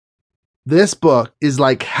This book is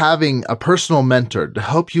like having a personal mentor to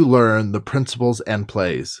help you learn the principles and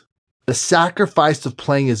plays. The sacrifice of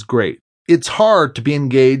playing is great. It's hard to be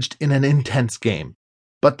engaged in an intense game.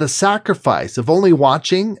 But the sacrifice of only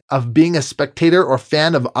watching, of being a spectator or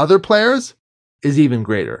fan of other players, is even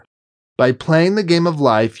greater. By playing the game of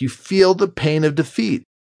life, you feel the pain of defeat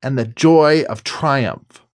and the joy of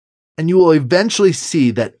triumph. And you will eventually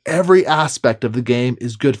see that every aspect of the game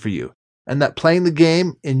is good for you, and that playing the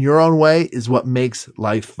game in your own way is what makes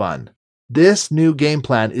life fun. This new game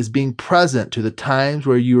plan is being present to the times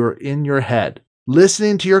where you are in your head,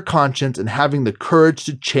 listening to your conscience and having the courage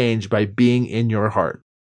to change by being in your heart.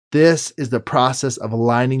 This is the process of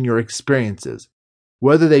aligning your experiences,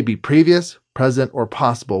 whether they be previous, present, or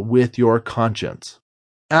possible, with your conscience.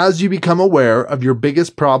 As you become aware of your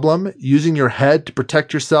biggest problem, using your head to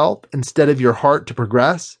protect yourself instead of your heart to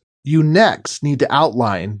progress, you next need to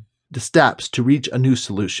outline the steps to reach a new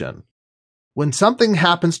solution. When something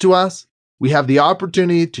happens to us, we have the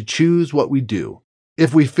opportunity to choose what we do.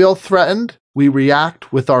 If we feel threatened, we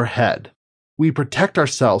react with our head. We protect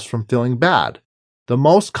ourselves from feeling bad. The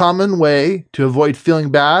most common way to avoid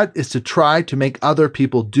feeling bad is to try to make other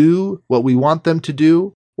people do what we want them to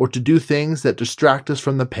do, or to do things that distract us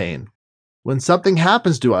from the pain. When something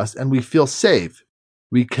happens to us and we feel safe,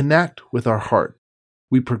 we connect with our heart.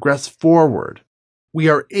 We progress forward. We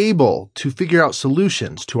are able to figure out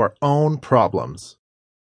solutions to our own problems.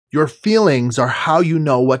 Your feelings are how you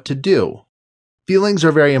know what to do. Feelings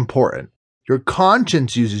are very important. Your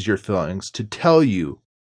conscience uses your feelings to tell you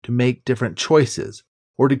to make different choices,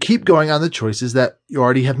 or to keep going on the choices that you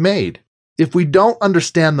already have made. If we don't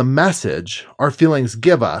understand the message our feelings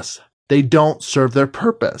give us, they don't serve their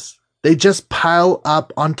purpose. They just pile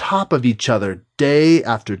up on top of each other day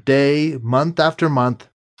after day, month after month,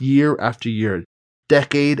 year after year,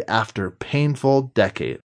 decade after painful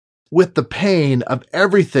decade. With the pain of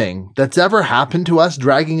everything that's ever happened to us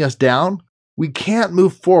dragging us down, we can't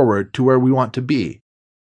move forward to where we want to be.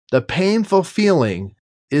 The painful feeling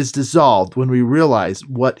is dissolved when we realize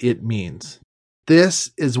what it means.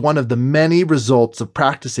 This is one of the many results of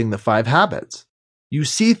practicing the 5 habits. You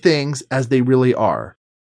see things as they really are.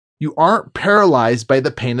 You aren't paralyzed by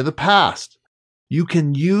the pain of the past. You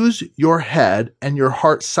can use your head and your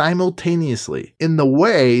heart simultaneously in the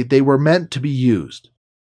way they were meant to be used.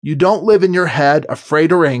 You don't live in your head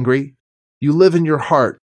afraid or angry. You live in your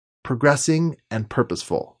heart, progressing and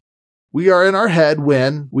purposeful. We are in our head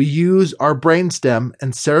when we use our brainstem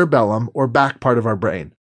and cerebellum, or back part of our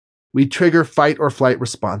brain. We trigger fight or flight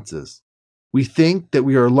responses. We think that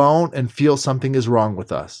we are alone and feel something is wrong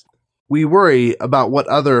with us. We worry about what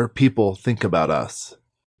other people think about us.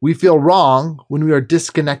 We feel wrong when we are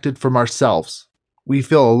disconnected from ourselves. We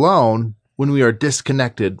feel alone when we are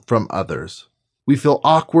disconnected from others. We feel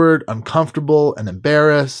awkward, uncomfortable, and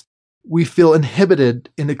embarrassed. We feel inhibited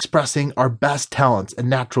in expressing our best talents and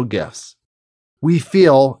natural gifts. We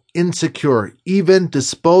feel insecure, even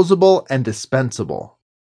disposable and dispensable.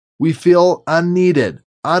 We feel unneeded,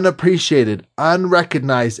 unappreciated,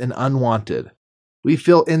 unrecognized, and unwanted. We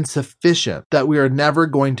feel insufficient, that we are never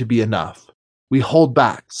going to be enough. We hold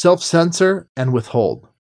back, self-censor, and withhold.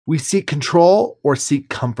 We seek control or seek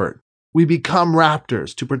comfort. We become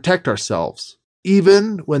raptors to protect ourselves,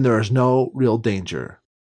 even when there is no real danger.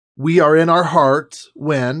 We are in our hearts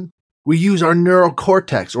when we use our neural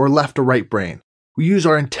cortex or left or right brain. We use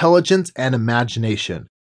our intelligence and imagination.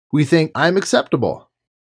 We think, I'm acceptable.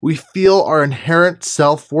 We feel our inherent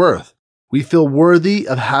self-worth. We feel worthy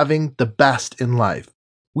of having the best in life.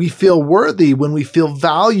 We feel worthy when we feel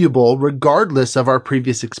valuable regardless of our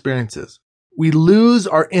previous experiences. We lose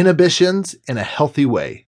our inhibitions in a healthy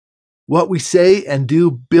way. What we say and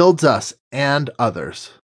do builds us and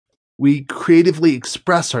others. We creatively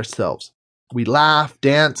express ourselves. We laugh,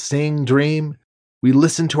 dance, sing, dream. We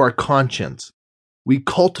listen to our conscience. We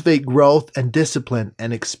cultivate growth and discipline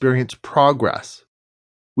and experience progress.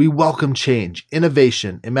 We welcome change,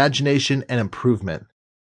 innovation, imagination, and improvement.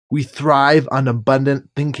 We thrive on abundant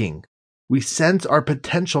thinking. We sense our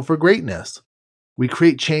potential for greatness. We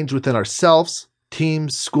create change within ourselves,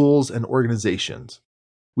 teams, schools, and organizations.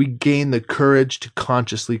 We gain the courage to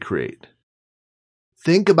consciously create.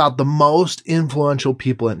 Think about the most influential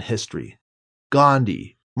people in history: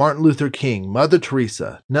 Gandhi, Martin Luther King, Mother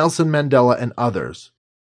Teresa, Nelson Mandela, and others.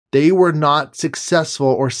 They were not successful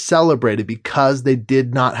or celebrated because they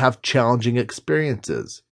did not have challenging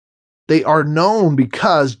experiences. They are known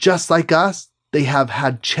because, just like us, they have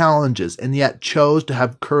had challenges and yet chose to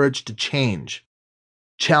have courage to change.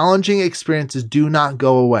 Challenging experiences do not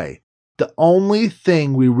go away. The only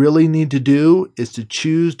thing we really need to do is to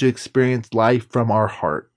choose to experience life from our heart.